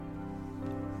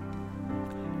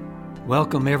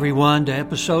Welcome, everyone, to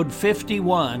episode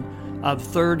 51 of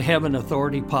Third Heaven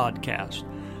Authority Podcast.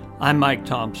 I'm Mike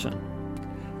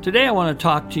Thompson. Today I want to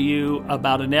talk to you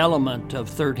about an element of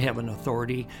Third Heaven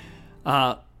Authority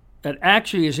that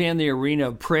actually is in the arena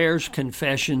of prayers,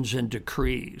 confessions, and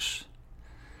decrees.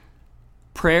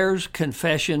 Prayers,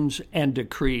 confessions, and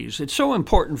decrees. It's so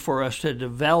important for us to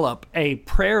develop a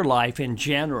prayer life in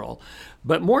general.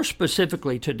 But more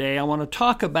specifically today, I want to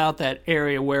talk about that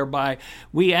area whereby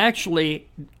we actually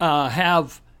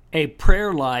have a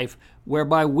prayer life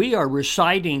whereby we are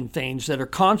reciting things that are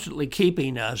constantly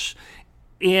keeping us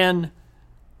in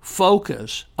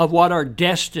focus of what our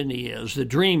destiny is, the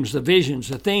dreams, the visions,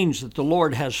 the things that the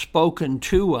Lord has spoken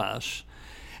to us,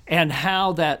 and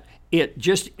how that it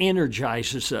just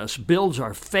energizes us, builds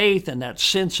our faith and that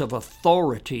sense of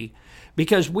authority,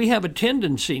 because we have a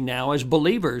tendency now as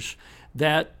believers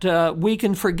that we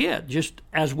can forget just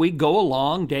as we go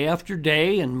along day after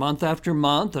day and month after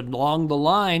month and along the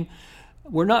line.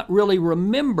 We're not really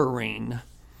remembering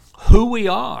who we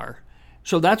are.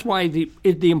 So that's why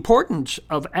the importance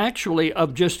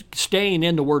of just staying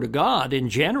in the Word of God in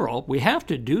general. We have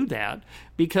to do that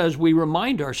because we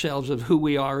remind ourselves of who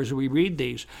we are as we read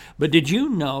these. But did you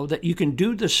know that you can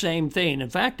do the same thing?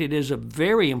 In fact, it is a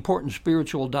very important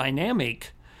spiritual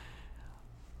dynamic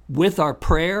with our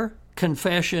prayer,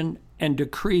 confession, and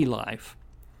decree life.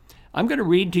 I'm going to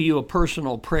read to you a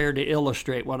personal prayer to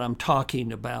illustrate what I'm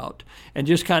talking about and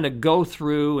just kind of go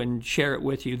through and share it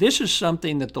with you. This is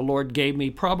something that the Lord gave me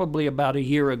probably about a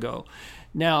year ago.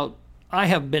 Now, I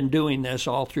have been doing this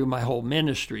all through my whole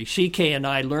ministry. CK and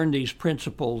I learned these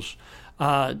principles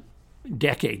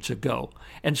decades ago.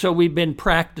 And so we've been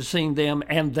practicing them,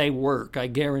 and they work, I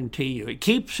guarantee you. It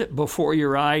keeps it before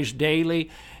your eyes daily.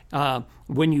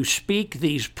 When you speak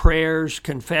these prayers,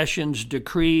 confessions,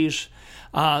 decrees,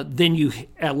 then you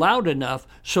loud enough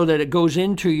so that it goes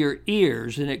into your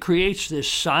ears, and it creates this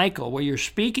cycle where you're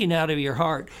speaking out of your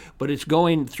heart, but it's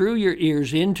going through your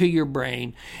ears into your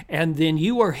brain, and then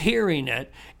you are hearing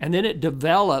it, and then it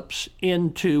develops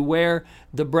into where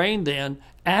the brain then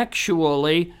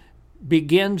actually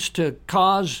begins to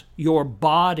cause your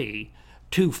body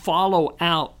to follow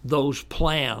out those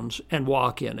plans and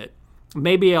walk in it.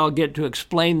 Maybe I'll get to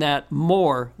explain that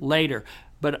more later,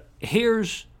 but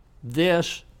here's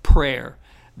this prayer.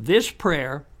 This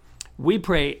prayer we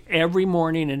pray every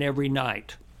morning and every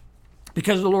night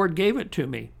because the Lord gave it to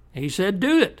me. He said,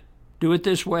 do it. Do it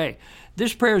this way.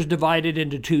 This prayer is divided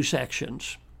into two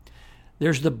sections.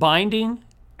 There's the binding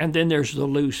and then there's the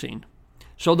loosing.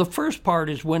 So the first part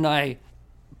is when I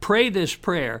pray this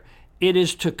prayer, it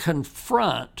is to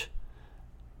confront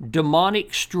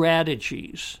demonic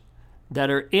strategies that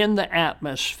are in the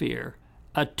atmosphere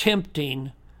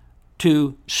attempting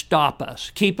to stop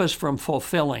us, keep us from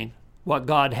fulfilling what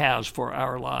God has for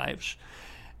our lives.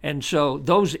 And so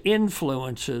those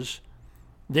influences,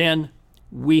 then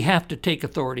we have to take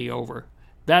authority over.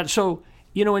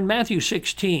 In Matthew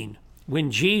 16,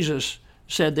 when Jesus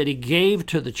said that he gave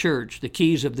to the church the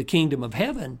keys of the kingdom of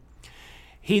heaven,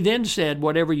 he then said,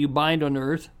 whatever you bind on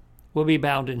earth will be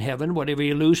bound in heaven. Whatever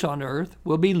you loose on earth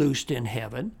will be loosed in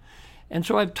heaven. And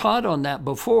so I've taught on that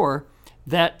before,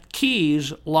 that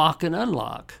keys lock and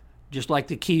unlock, just like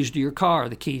the keys to your car,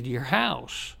 the key to your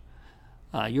house,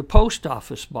 your post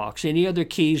office box, any other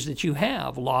keys that you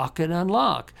have, lock and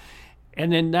unlock.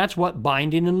 And then that's what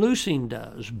binding and loosing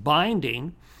does.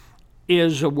 Binding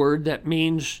is a word that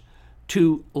means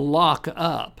to lock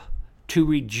up, to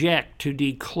reject, to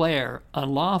declare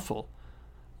unlawful.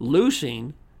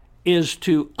 Loosing is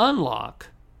to unlock,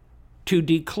 to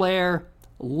declare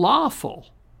lawful,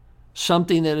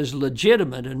 something that is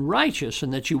legitimate and righteous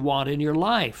and that you want in your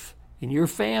life, in your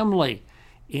family,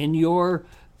 in your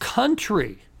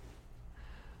country.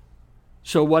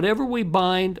 So whatever we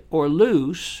bind or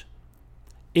loose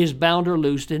is bound or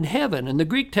loosed in heaven. And the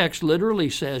Greek text literally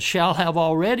says, shall have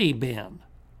already been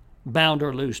bound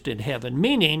or loosed in heaven,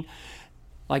 meaning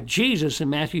like Jesus in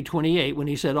Matthew 28 when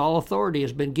he said, all authority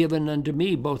has been given unto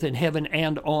me both in heaven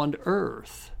and on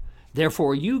earth.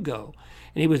 Therefore you go.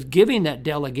 And he was giving that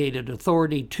delegated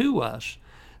authority to us.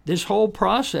 This whole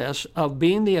process of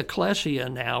being the ecclesia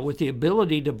now with the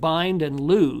ability to bind and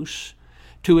loose,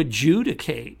 to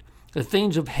adjudicate the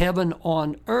things of heaven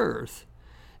on earth,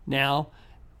 now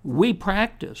we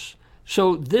practice.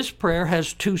 So this prayer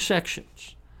has two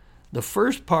sections. The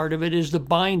first part of it is the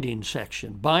binding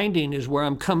section. Binding is where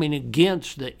I'm coming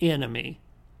against the enemy.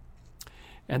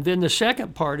 And then the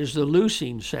second part is the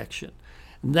loosing section.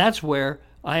 And that's where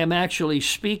I am actually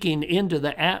speaking into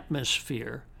the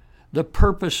atmosphere the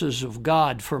purposes of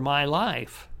God for my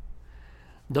life.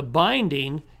 The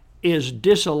binding is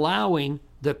disallowing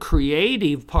the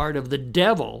creative part of the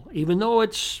devil, even though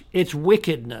it's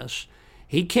wickedness.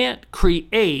 He can't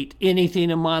create anything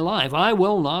in my life. I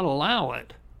will not allow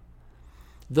it.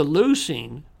 The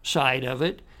loosing side of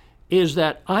it is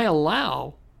that I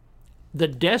allow the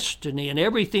destiny and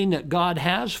everything that God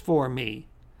has for me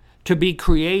to be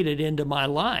created into my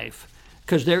life,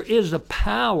 because there is a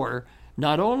power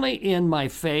not only in my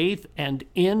faith and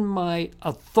in my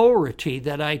authority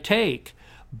that I take,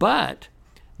 but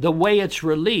the way it's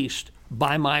released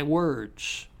by my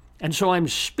words. And so I'm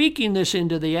speaking this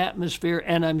into the atmosphere,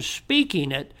 and I'm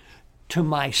speaking it to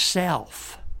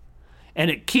myself, and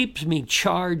it keeps me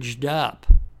charged up.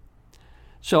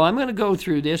 So I'm going to go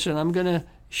through this, and I'm going to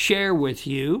share with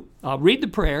you. I'll read the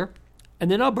prayer, and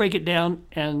then I'll break it down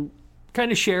and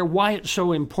kind of share why it's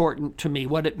so important to me,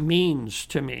 what it means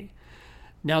to me.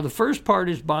 Now, the first part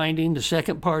is binding. The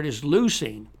second part is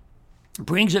loosing. It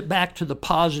brings it back to the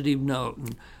positive note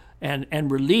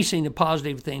and releasing the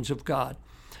positive things of God.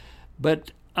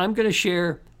 But I'm going to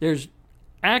share, there's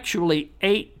actually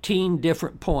 18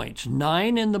 different points,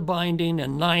 9 in the binding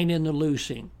and 9 in the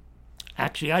loosing.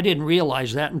 Actually, I didn't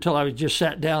realize that until I just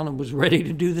sat down and was ready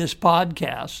to do this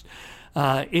podcast.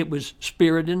 It was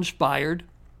Spirit-inspired.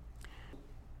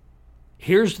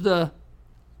 Here's the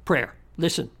prayer.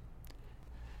 Listen.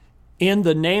 In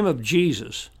the name of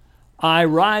Jesus, I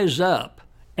rise up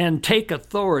and take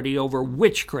authority over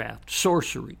witchcraft,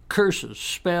 sorcery, curses,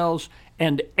 spells,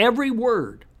 and every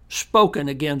word spoken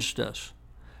against us.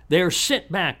 They are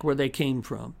sent back where they came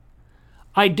from.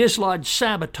 I dislodge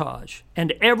sabotage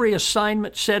and every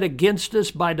assignment set against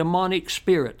us by demonic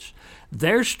spirits.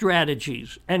 Their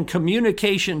strategies and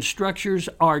communication structures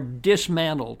are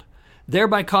dismantled,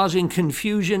 thereby causing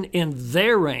confusion in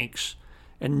their ranks,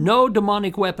 and no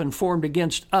demonic weapon formed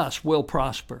against us will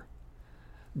prosper.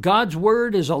 God's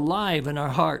word is alive in our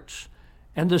hearts,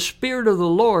 and the Spirit of the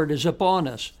Lord is upon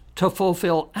us to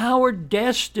fulfill our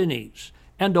destinies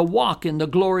and to walk in the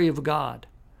glory of God.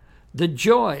 The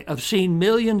joy of seeing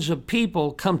millions of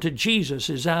people come to Jesus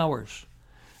is ours.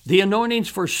 The anointings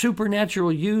for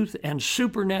supernatural youth and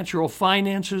supernatural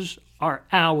finances are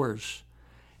ours.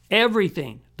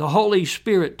 Everything the Holy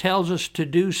Spirit tells us to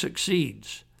do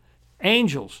succeeds.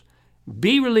 Angels,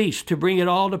 be released to bring it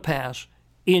all to pass.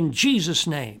 In Jesus'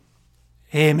 name,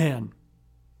 amen.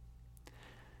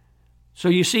 So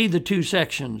you see the two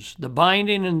sections, the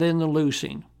binding and then the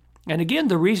loosing. And again,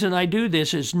 the reason I do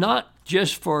this is not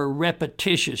just for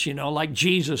repetitious, like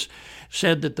Jesus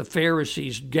said that the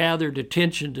Pharisees gathered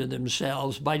attention to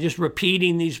themselves by just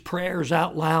repeating these prayers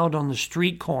out loud on the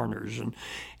street corners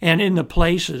and in the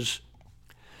places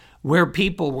where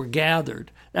people were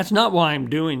gathered. That's not why I'm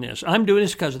doing this. I'm doing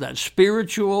this because of that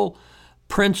spiritual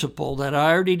principle that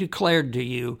I already declared to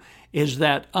you, is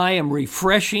that I am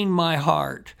refreshing my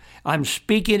heart. I'm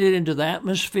speaking it into the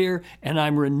atmosphere, and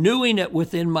I'm renewing it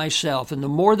within myself. And the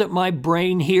more that my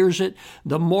brain hears it,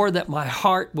 the more that my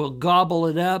heart will gobble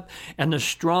it up, and the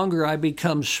stronger I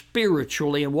become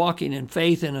spiritually and walking in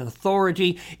faith and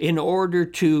authority in order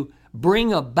to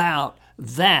bring about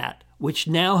that which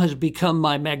now has become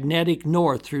my magnetic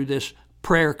north through this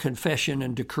prayer, confession,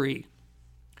 and decree.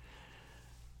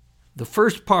 The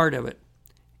first part of it,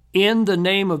 in the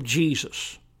name of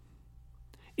Jesus.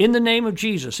 In the name of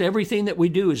Jesus. Everything that we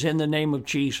do is in the name of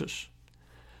Jesus.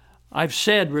 I've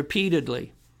said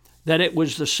repeatedly that it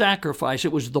was the sacrifice,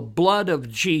 it was the blood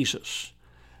of Jesus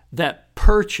that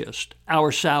purchased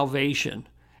our salvation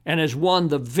and has won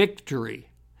the victory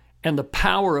and the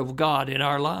power of God in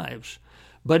our lives.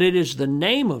 But it is the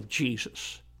name of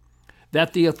Jesus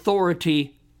that the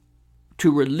authority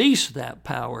to release that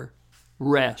power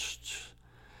rests.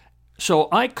 So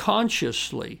I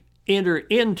consciously enter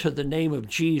into the name of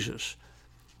Jesus.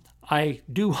 I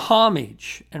do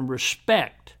homage and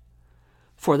respect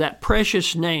for that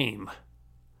precious name,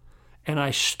 and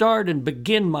I start and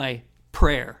begin my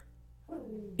prayer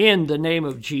in the name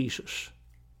of Jesus.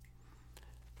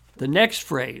 The next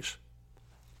phrase,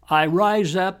 I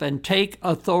rise up and take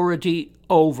authority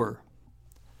over.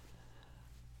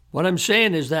 What I'm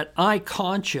saying is that I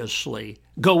consciously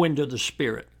go into the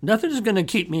Spirit. Nothing is going to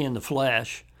keep me in the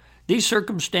flesh. These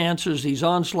circumstances, these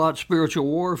onslaught, spiritual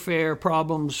warfare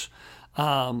problems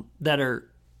that are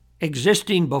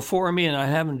existing before me and I'm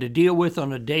having to deal with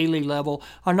on a daily level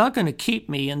are not going to keep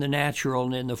me in the natural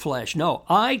and in the flesh. No,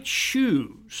 I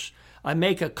choose. I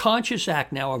make a conscious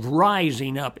act now of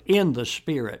rising up in the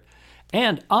Spirit,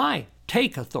 and I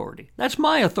take authority. That's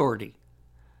my authority.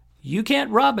 You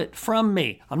can't rob it from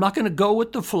me. I'm not going to go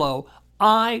with the flow.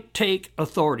 I take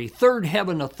authority. Third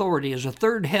heaven authority is a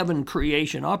third heaven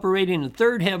creation, operating in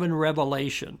third heaven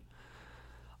revelation.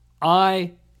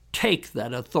 I take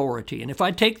that authority. And if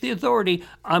I take the authority,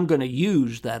 I'm going to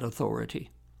use that authority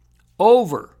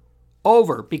over,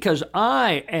 because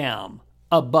I am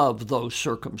above those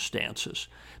circumstances,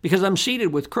 because I'm seated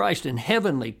with Christ in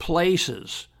heavenly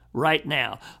places right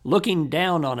now, looking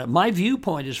down on it. My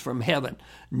viewpoint is from heaven,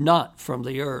 not from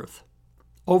the earth.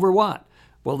 Over what?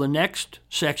 Well, the next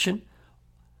section,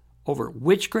 over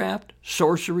witchcraft,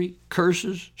 sorcery,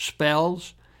 curses,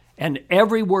 spells, and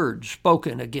every word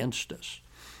spoken against us.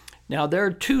 Now, there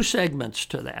are two segments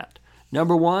to that.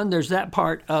 Number one, there's that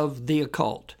part of the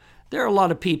occult. There are a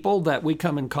lot of people that we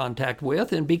come in contact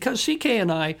with, and because CK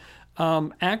and I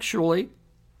actually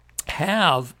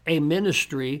have a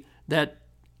ministry that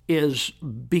is,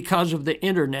 because of the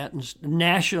internet,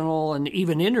 national and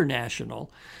even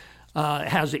international,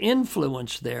 has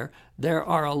influence there. There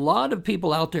are a lot of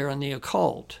people out there in the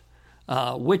occult,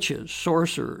 witches,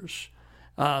 sorcerers,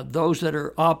 those that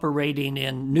are operating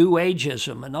in New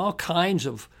Ageism and all kinds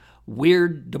of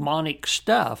weird demonic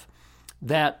stuff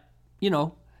that,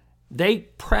 they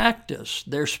practice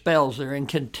their spells, their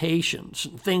incantations,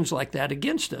 and things like that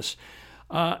against us.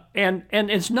 And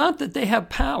it's not that they have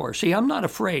power. See, I'm not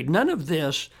afraid. None of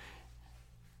this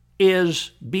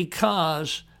is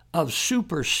because of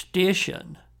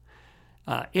superstition.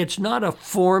 It's not a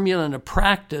formula and a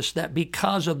practice that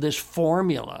because of this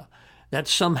formula that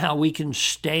somehow we can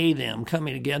stay them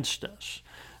coming against us.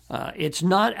 It's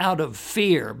not out of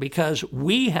fear because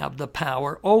we have the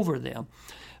power over them.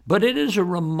 But it is a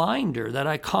reminder that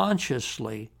I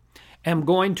consciously am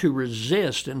going to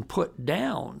resist and put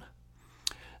down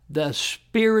the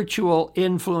spiritual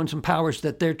influence and powers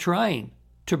that they're trying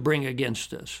to bring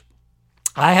against us.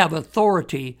 I have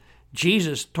authority.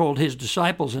 Jesus told his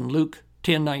disciples in Luke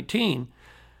 10:19,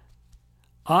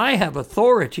 I have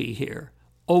authority here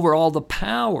over all the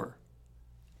power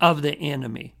of the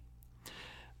enemy.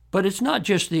 But it's not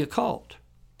just the occult.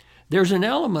 There's an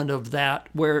element of that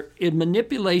where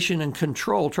manipulation and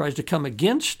control tries to come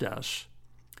against us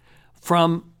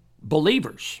from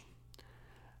believers,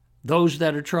 those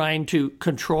that are trying to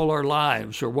control our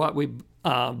lives or what we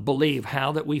believe,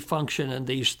 how that we function in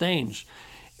these things.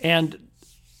 And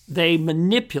they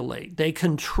manipulate, they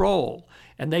control,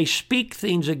 and they speak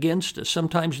things against us.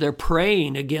 Sometimes they're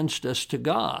praying against us to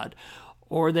God,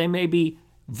 or they may be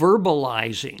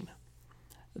verbalizing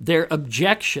their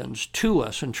objections to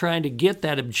us and trying to get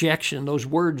that objection, those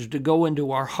words, to go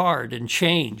into our heart and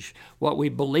change what we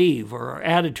believe or our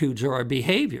attitudes or our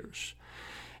behaviors.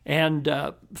 And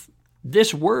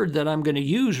this word that I'm going to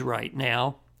use right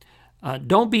now,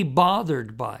 don't be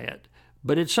bothered by it,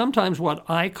 but it's sometimes what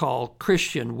I call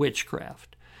Christian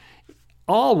witchcraft.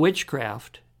 All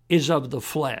witchcraft is of the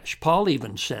flesh. Paul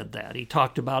even said that. He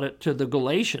talked about it to the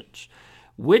Galatians.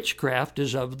 Witchcraft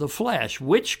is of the flesh.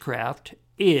 Witchcraft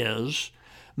is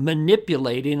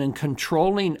manipulating and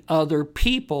controlling other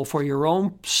people for your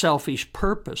own selfish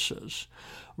purposes,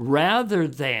 rather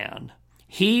than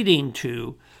heeding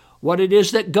to what it is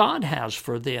that God has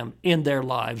for them in their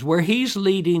lives, where He's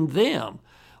leading them.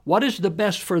 What is the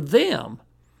best for them?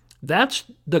 That's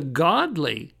the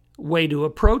godly way to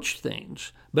approach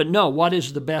things. But no, what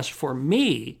is the best for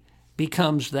me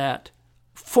becomes that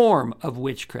form of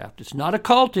witchcraft. It's not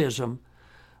occultism,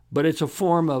 but it's a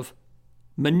form of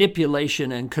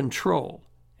manipulation and control.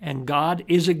 And God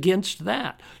is against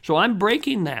that. So I'm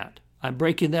breaking that. I'm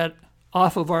breaking that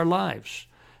off of our lives.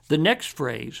 The next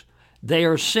phrase, they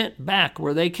are sent back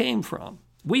where they came from.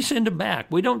 We send them back.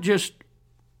 We don't just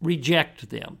reject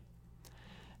them.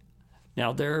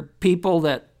 Now, there are people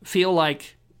that feel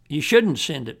like you shouldn't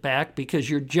send it back because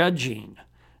you're judging.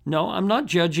 No, I'm not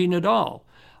judging at all.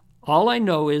 All I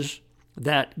know is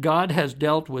that God has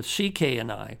dealt with CK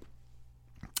and I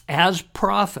as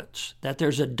prophets, that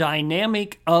there's a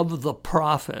dynamic of the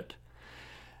prophet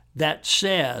that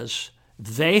says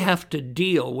they have to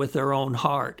deal with their own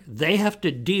heart. They have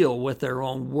to deal with their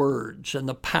own words and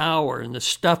the power and the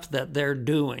stuff that they're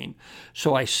doing.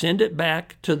 So I send it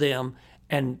back to them,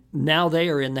 and now they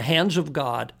are in the hands of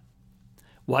God.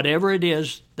 Whatever it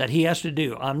is that He has to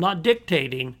do. I'm not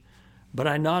dictating, but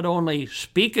I not only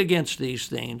speak against these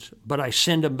things, but I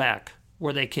send them back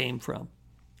where they came from.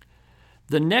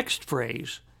 The next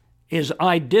phrase is,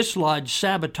 I dislodge,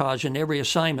 sabotage, and every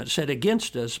assignment set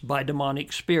against us by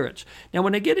demonic spirits. Now,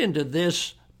 when I get into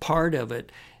this part of it,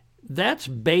 that's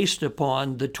based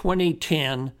upon the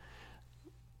 2010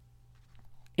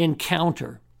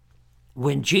 encounter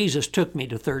when Jesus took me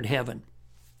to third heaven,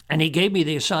 and He gave me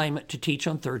the assignment to teach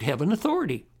on third heaven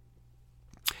authority.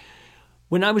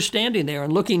 When I was standing there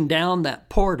and looking down that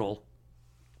portal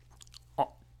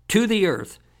to the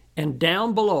earth, and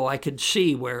down below I could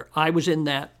see where I was in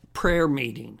that prayer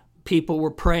meeting. People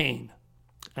were praying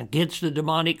against the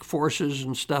demonic forces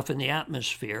and stuff in the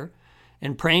atmosphere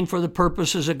and praying for the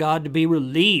purposes of God to be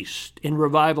released in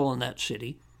revival in that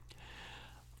city.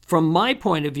 From my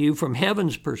point of view, from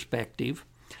heaven's perspective,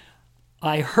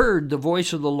 I heard the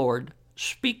voice of the Lord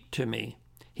speak to me.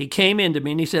 He came into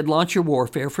me and he said, launch your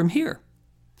warfare from here.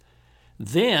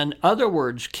 Then other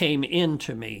words came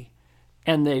into me,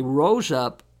 and they rose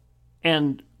up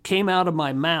and came out of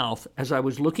my mouth as I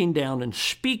was looking down and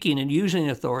speaking and using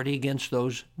authority against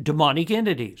those demonic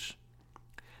entities.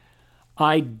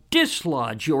 I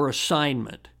dislodge your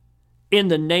assignment in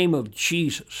the name of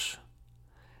Jesus.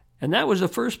 And that was the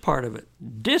first part of it.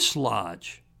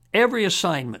 Dislodge every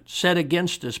assignment set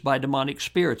against us by demonic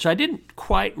spirits. I didn't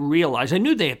quite realize. I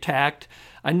knew they attacked.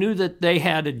 I knew that they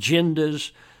had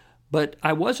agendas, but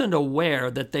I wasn't aware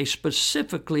that they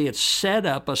specifically had set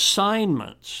up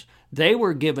assignments. They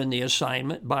were given the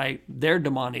assignment by their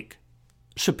demonic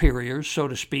superiors, so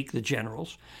to speak, the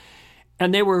generals,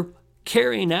 and they were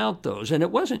carrying out those. And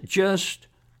it wasn't just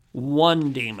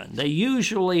one demon. They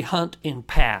usually hunt in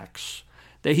packs.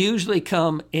 They usually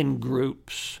come in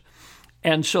groups.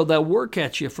 And so they'll work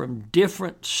at you from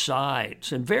different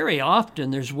sides. And very often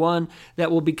there's one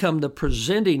that will become the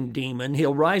presenting demon.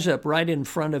 He'll rise up right in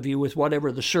front of you with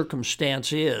whatever the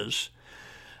circumstance is,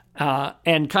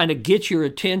 and kind of get your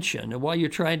attention. And while you're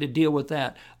trying to deal with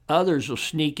that, others will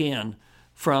sneak in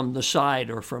from the side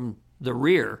or from the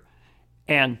rear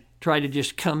and try to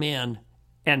just come in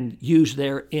and use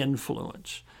their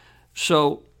influence.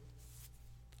 So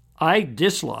I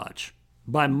dislodge.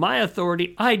 By my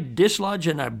authority, I dislodge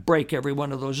and I break every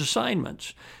one of those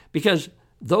assignments, because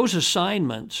those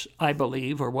assignments, I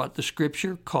believe, are what the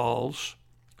Scripture calls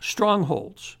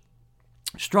strongholds.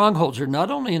 Strongholds are not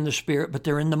only in the spirit, but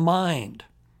they're in the mind.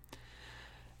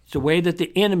 It's a way that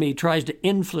the enemy tries to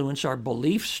influence our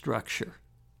belief structure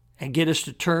and get us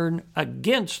to turn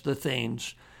against the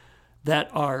things that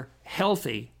are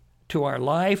healthy to our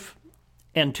life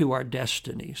and to our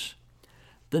destinies.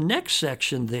 The next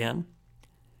section then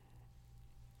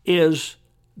is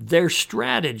their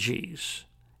strategies.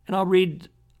 And I'll read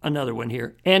another one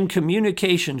here. And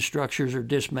communication structures are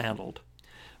dismantled.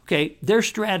 Okay, their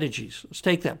strategies. Let's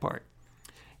take that part.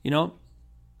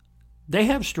 They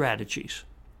have strategies.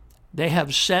 They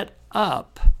have set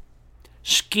up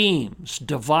schemes,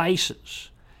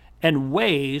 devices, and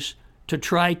ways to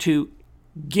try to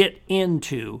get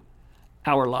into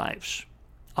our lives.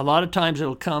 A lot of times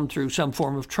it'll come through some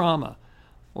form of trauma,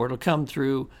 or it'll come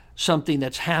through something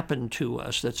that's happened to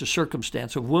us that's a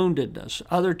circumstance of woundedness.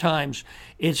 Other times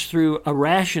it's through a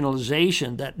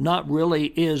rationalization that not really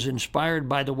is inspired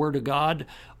by the Word of God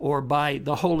or by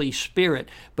the Holy Spirit,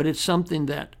 but it's something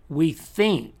that we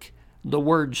think the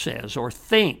Word says, or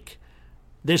think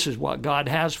this is what God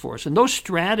has for us. And those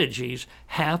strategies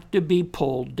have to be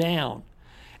pulled down.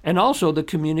 And also the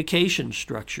communication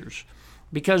structures,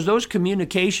 because those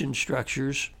communication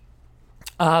structures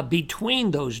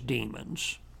between those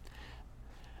demons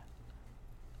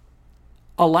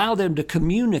allow them to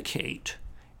communicate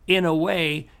in a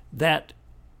way that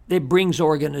it brings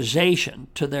organization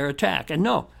to their attack. And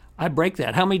no, I break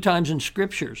that. How many times in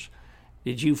scriptures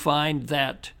did you find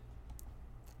that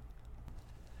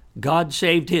God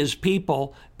saved his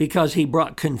people because he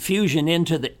brought confusion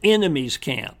into the enemy's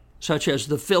camp, such as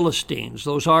the Philistines,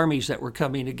 those armies that were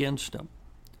coming against them?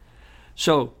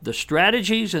 So the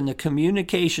strategies and the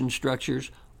communication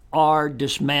structures are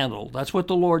dismantled. That's what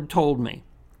the Lord told me.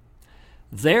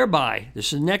 Thereby,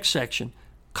 this is the next section,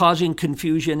 causing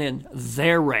confusion in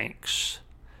their ranks.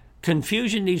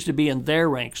 Confusion needs to be in their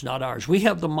ranks, not ours. We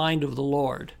have the mind of the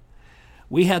Lord.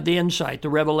 We have the insight, the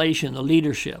revelation, the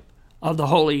leadership of the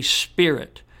Holy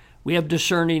Spirit. We have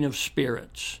discerning of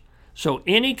spirits. So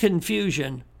any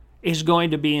confusion is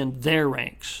going to be in their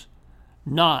ranks,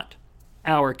 not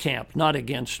our camp, not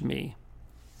against me.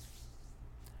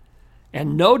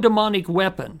 And no demonic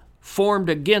weapon formed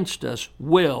against us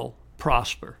will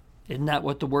prosper. Isn't that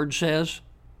what the Word says?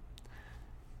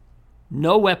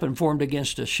 No weapon formed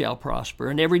against us shall prosper,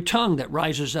 and every tongue that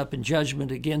rises up in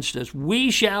judgment against us we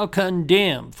shall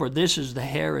condemn, for this is the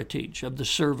heritage of the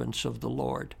servants of the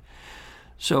Lord.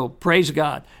 So praise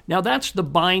God. Now that's the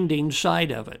binding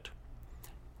side of it.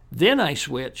 Then I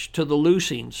switch to the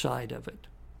loosing side of it.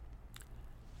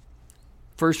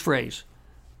 First phrase,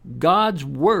 God's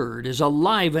Word is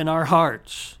alive in our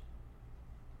hearts.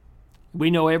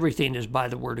 We know everything is by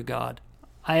the Word of God.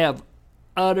 I have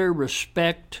utter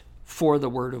respect for the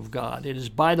Word of God. It is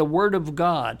by the Word of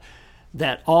God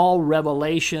that all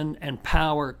revelation and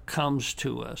power comes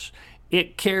to us.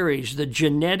 it carries the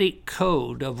genetic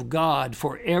code of God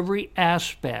for every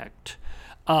aspect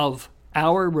of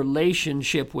our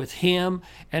relationship with Him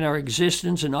and our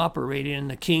existence and operating in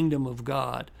the kingdom of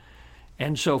God.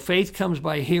 And so faith comes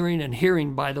by hearing, and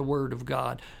hearing by the Word of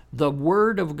God. The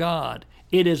Word of God,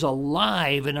 it is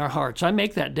alive in our hearts. I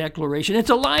make that declaration. It's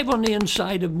alive on the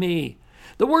inside of me.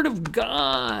 The Word of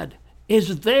God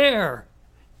is there,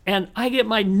 and I get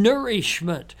my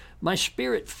nourishment. My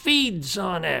spirit feeds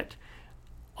on it.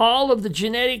 All of the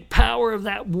genetic power of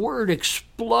that Word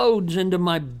explodes into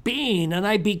my being, and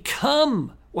I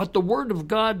become what the Word of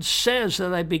God says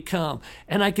that I become.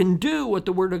 And I can do what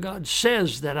the Word of God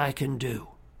says that I can do.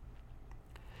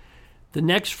 The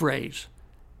next phrase,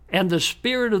 and the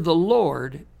Spirit of the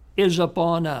Lord is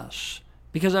upon us.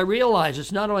 Because I realize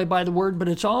it's not only by the Word, but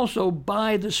it's also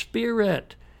by the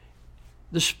Spirit.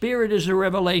 The Spirit is the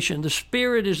revelation. The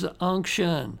Spirit is the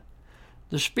unction.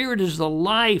 The Spirit is the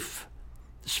life.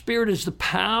 The Spirit is the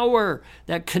power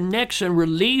that connects and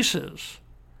releases.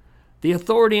 The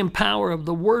authority and power of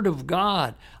the Word of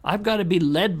God. I've got to be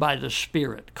led by the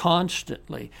Spirit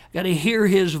constantly. I've got to hear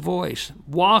His voice,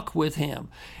 walk with Him.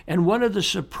 And one of the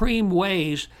supreme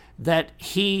ways that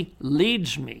He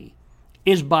leads me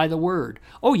is by the Word.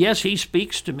 Oh, yes, He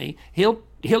speaks to me. He'll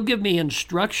give me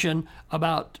instruction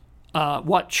about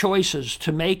what choices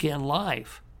to make in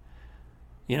life.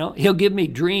 You know, He'll give me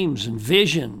dreams and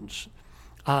visions.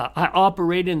 I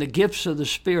operate in the gifts of the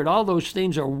Spirit. All those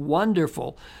things are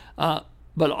wonderful.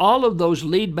 But all of those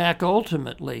lead back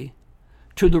ultimately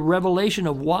to the revelation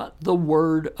of what the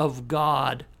Word of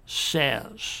God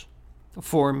says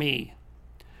for me.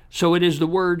 So it is the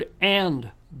Word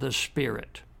and the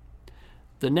Spirit.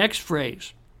 The next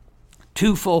phrase,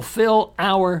 to fulfill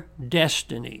our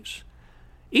destinies.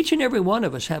 Each and every one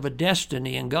of us have a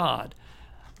destiny in God.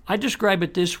 I describe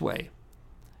it this way.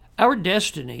 Our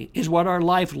destiny is what our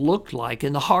life looked like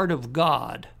in the heart of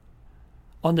God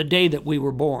on the day that we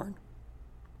were born.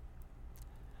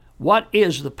 What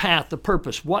is the path, the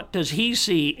purpose? What does He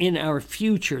see in our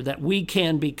future that we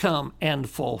can become and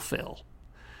fulfill?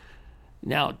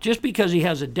 Now, just because He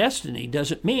has a destiny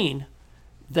doesn't mean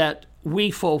that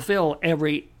we fulfill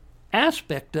every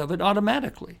aspect of it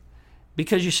automatically.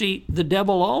 Because you see, the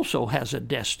devil also has a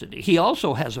destiny. He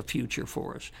also has a future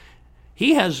for us.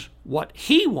 He has what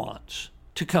he wants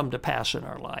to come to pass in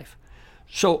our life.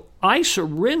 So I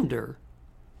surrender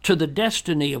to the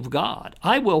destiny of God.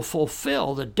 I will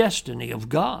fulfill the destiny of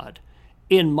God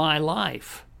in my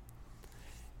life.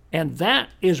 And that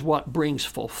is what brings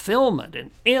fulfillment and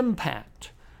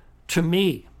impact to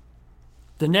me.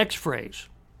 The next phrase,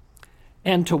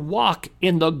 and to walk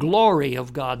in the glory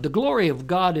of God. The glory of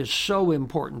God is so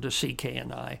important to CK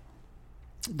and I.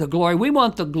 The glory, we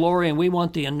want the glory and we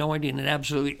want the anointing in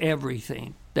absolutely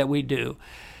everything that we do.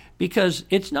 Because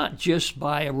it's not just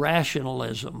by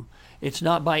rationalism. It's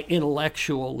not by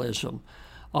intellectualism.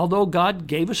 Although God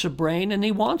gave us a brain and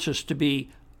He wants us to be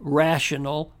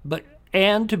rational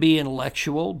and to be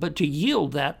intellectual, but to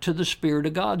yield that to the Spirit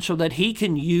of God so that He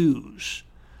can use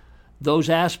those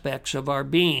aspects of our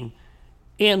being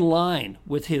in line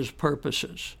with His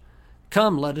purposes.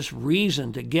 Come, let us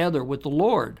reason together with the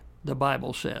Lord, the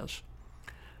Bible says.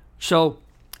 So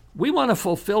we want to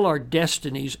fulfill our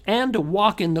destinies and to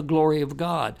walk in the glory of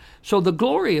God. So the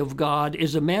glory of God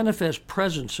is a manifest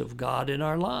presence of God in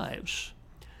our lives.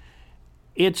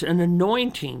 It's an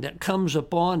anointing that comes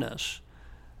upon us.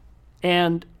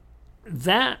 And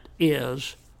that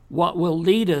is what will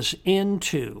lead us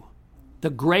into the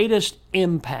greatest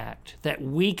impact that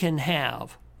we can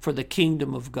have for the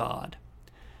kingdom of God.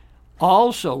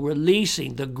 Also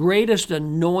releasing the greatest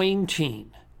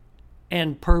anointing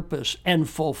and purpose and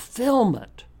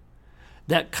fulfillment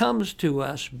that comes to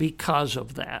us because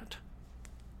of that.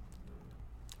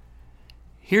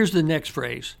 Here's the next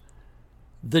phrase.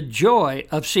 The joy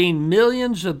of seeing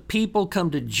millions of people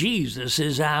come to Jesus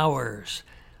is ours.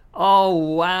 Oh,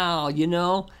 wow,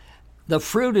 the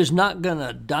fruit is not going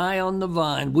to die on the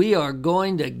vine. We are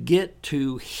going to get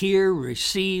to hear,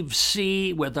 receive,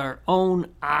 see with our own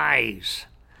eyes.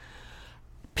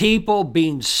 People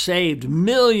being saved,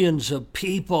 millions of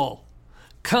people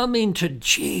coming to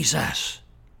Jesus.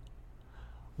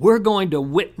 We're going to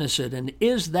witness it. And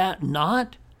is that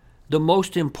not the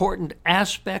most important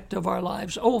aspect of our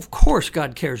lives? Oh, of course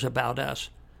God cares about us.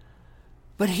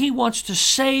 But He wants to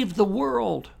save the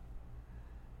world.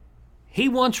 He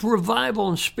wants revival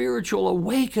and spiritual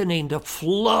awakening to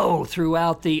flow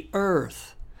throughout the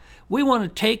earth. We want to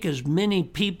take as many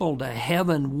people to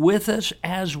heaven with us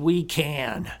as we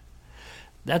can.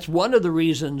 That's one of the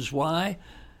reasons why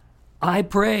I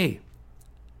pray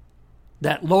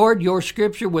that, Lord, your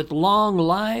scripture with long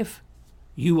life,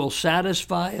 you will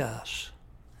satisfy us.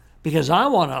 Because I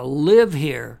want to live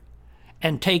here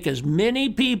and take as many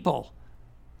people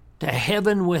to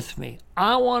heaven with me.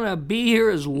 I want to be here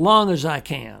as long as I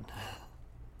can.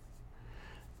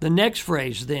 The next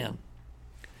phrase then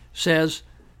says,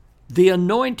 the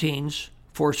anointings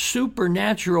for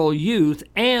supernatural youth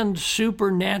and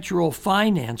supernatural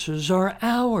finances are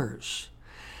ours.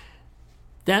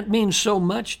 That means so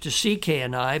much to CK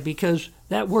and I because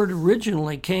that word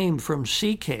originally came from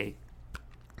CK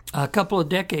a couple of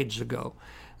decades ago.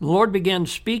 The Lord began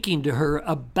speaking to her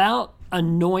about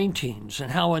anointings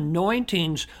and how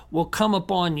anointings will come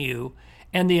upon you,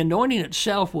 and the anointing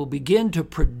itself will begin to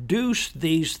produce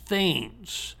these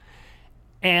things.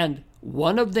 And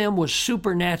one of them was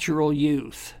supernatural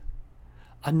youth.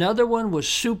 Another one was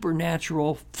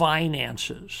supernatural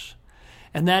finances.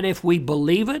 And that if we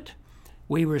believe it,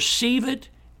 we receive it,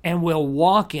 and we'll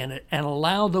walk in it and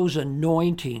allow those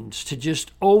anointings to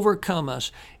just overcome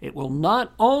us, it will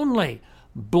not only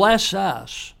bless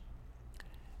us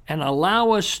and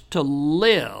allow us to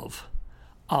live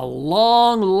a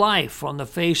long life on the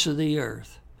face of the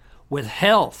earth with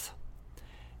health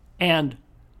and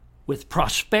with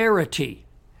prosperity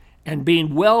and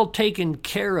being well taken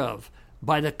care of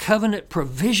by the covenant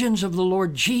provisions of the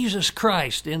Lord Jesus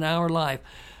Christ in our life.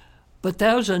 But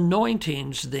those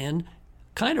anointings then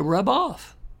kind of rub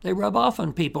off. They rub off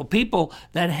on people. People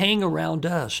that hang around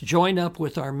us, join up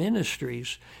with our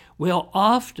ministries, will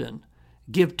often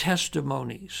give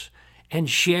testimonies and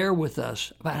share with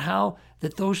us about how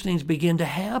that those things begin to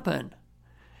happen,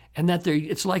 and that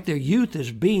it's like their youth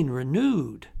is being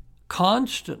renewed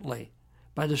constantly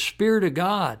by the Spirit of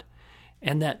God,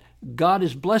 and that God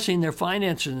is blessing their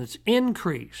finances and it's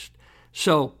increased.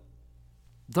 So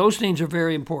those things are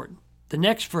very important. The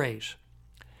next phrase,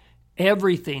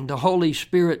 everything the Holy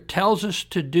Spirit tells us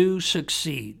to do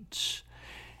succeeds.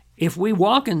 If we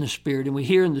walk in the Spirit and we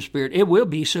hear in the Spirit, it will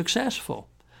be successful.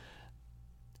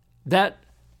 That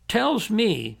tells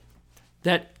me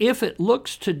that if it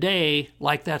looks today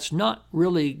like that's not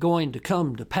really going to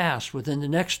come to pass within the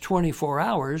next 24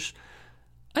 hours,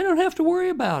 I don't have to worry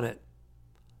about it.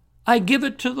 I give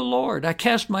it to the Lord. I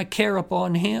cast my care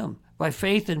upon Him. By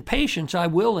faith and patience, I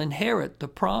will inherit the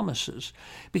promises.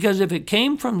 Because if it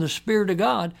came from the Spirit of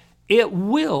God, it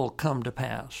will come to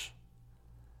pass.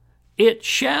 It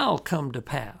shall come to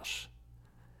pass.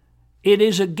 It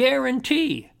is a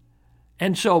guarantee.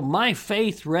 And so my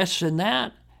faith rests in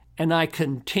that, and I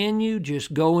continue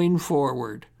just going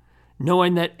forward,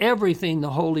 knowing that everything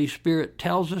the Holy Spirit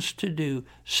tells us to do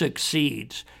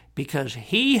succeeds, because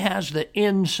He has the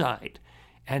insight,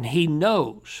 and He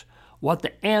knows what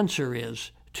the answer is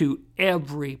to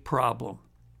every problem.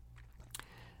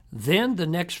 Then the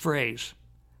next phrase,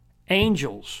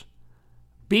 angels,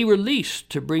 be released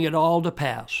to bring it all to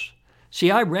pass. See,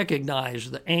 I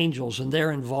recognize the angels and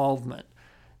their involvement,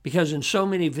 because in so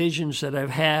many visions that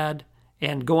I've had,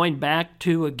 and going back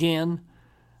to again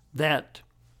that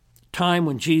time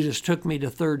when Jesus took me to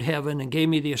third heaven and gave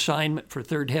me the assignment for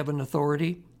third heaven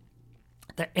authority,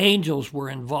 the angels were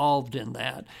involved in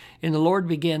that. And the Lord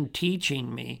began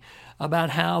teaching me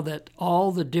about how that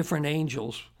all the different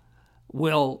angels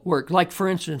will work. Like, for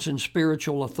instance, in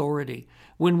spiritual authority,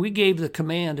 when we gave the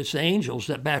command, it's the angels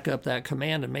that back up that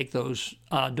command and make those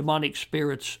demonic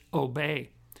spirits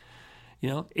obey. You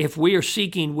know, if we are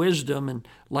seeking wisdom and,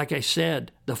 like I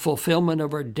said, the fulfillment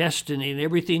of our destiny and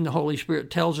everything the Holy Spirit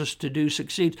tells us to do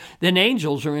succeeds, then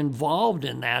angels are involved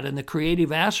in that and the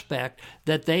creative aspect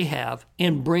that they have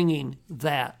in bringing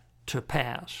that to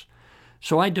pass.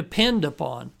 So I depend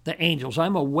upon the angels.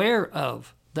 I'm aware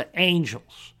of the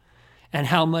angels and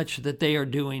how much that they are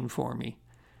doing for me.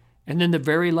 And then the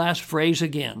very last phrase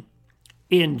again,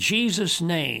 in Jesus'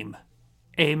 name,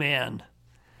 amen.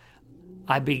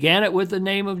 I began it with the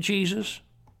name of Jesus,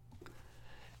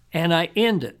 and I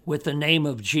end it with the name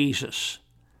of Jesus.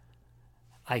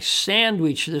 I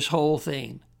sandwich this whole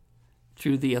thing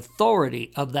through the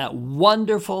authority of that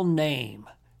wonderful name,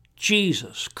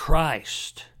 Jesus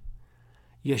Christ,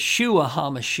 Yeshua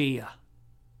HaMashiach.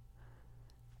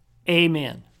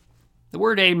 Amen. The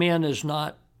word amen is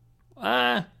not,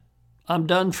 I'm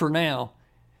done for now.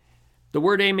 The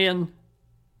word amen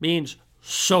means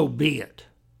so be it.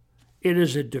 It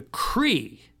is a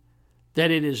decree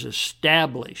that it is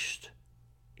established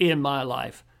in my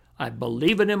life. I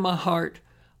believe it in my heart.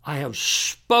 I have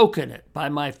spoken it by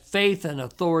my faith and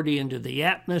authority into the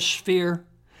atmosphere.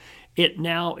 It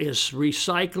now is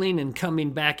recycling and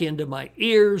coming back into my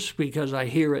ears because I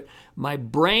hear it. My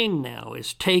brain now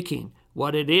is taking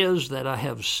what it is that I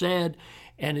have said,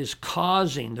 and is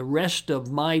causing the rest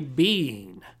of my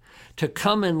being to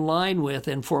come in line with,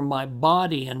 and for my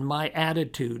body and my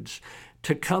attitudes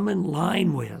to come in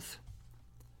line with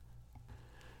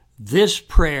this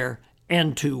prayer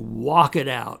and to walk it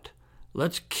out.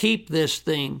 Let's keep this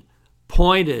thing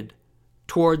pointed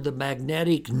toward the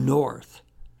magnetic north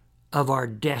of our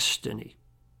destiny.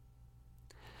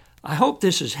 I hope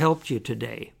this has helped you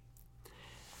today.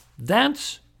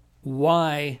 That's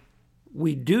why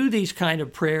we do these kind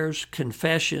of prayers,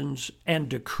 confessions, and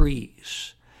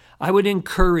decrees. I would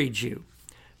encourage you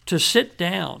to sit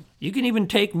down. You can even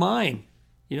take mine.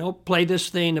 Play this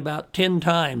thing about 10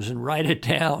 times and write it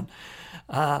down.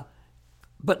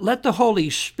 But let the Holy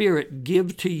Spirit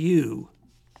give to you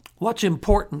what's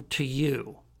important to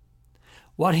you,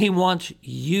 what He wants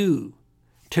you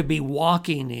to be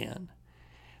walking in.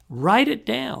 Write it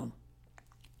down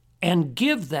and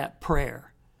give that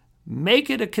prayer. Make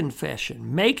it a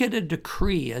confession. Make it a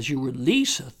decree as you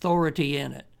release authority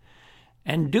in it.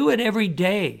 And do it every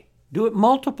day. Do it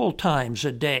multiple times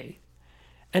a day.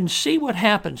 And see what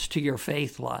happens to your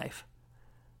faith life.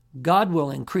 God will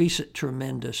increase it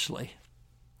tremendously.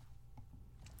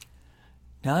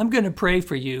 Now I'm going to pray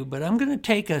for you, but I'm going to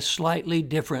take a slightly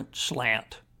different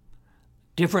slant,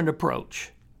 different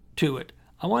approach to it.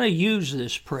 I want to use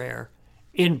this prayer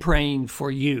in praying for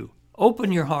you.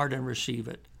 Open your heart and receive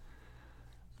it.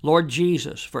 Lord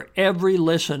Jesus, for every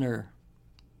listener,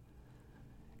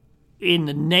 in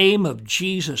the name of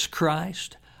Jesus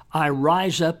Christ, I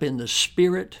rise up in the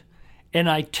Spirit and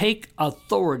I take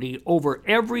authority over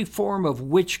every form of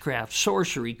witchcraft,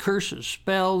 sorcery, curses,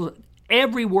 spells,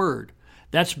 every word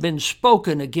that's been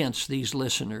spoken against these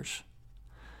listeners.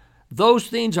 Those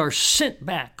things are sent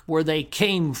back where they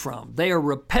came from. They are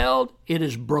repelled. It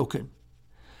is broken.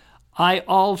 I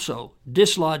also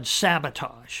dislodge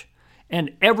sabotage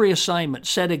and every assignment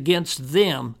set against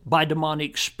them by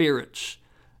demonic spirits.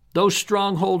 Those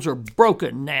strongholds are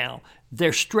broken now.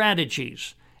 Their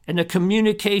strategies and the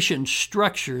communication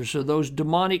structures of those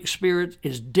demonic spirits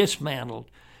is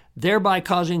dismantled, thereby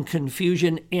causing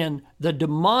confusion in the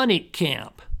demonic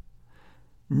camp,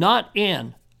 not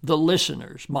in the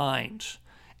listeners' minds.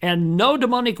 And no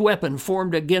demonic weapon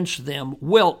formed against them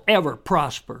will ever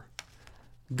prosper.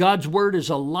 God's word is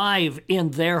alive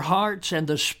in their hearts, and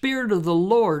the Spirit of the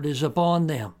Lord is upon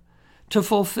them to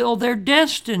fulfill their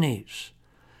destinies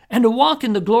and to walk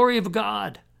in the glory of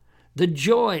God. The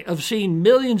joy of seeing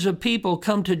millions of people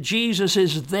come to Jesus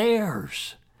is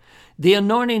theirs. The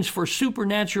anointings for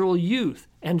supernatural youth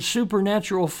and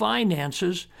supernatural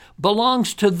finances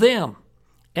belongs to them,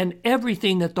 and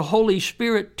everything that the Holy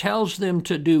Spirit tells them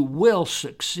to do will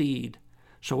succeed.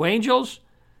 So angels,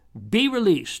 be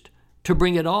released to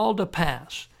bring it all to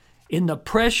pass in the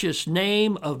precious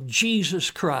name of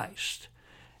Jesus Christ.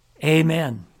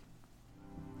 Amen.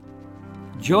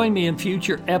 Join me in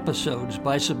future episodes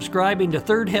by subscribing to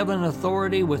Third Heaven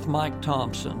Authority with Mike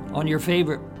Thompson on your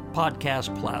favorite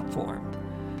podcast platform.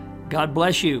 God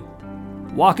bless you.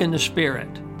 Walk in the Spirit.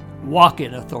 Walk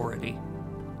in authority.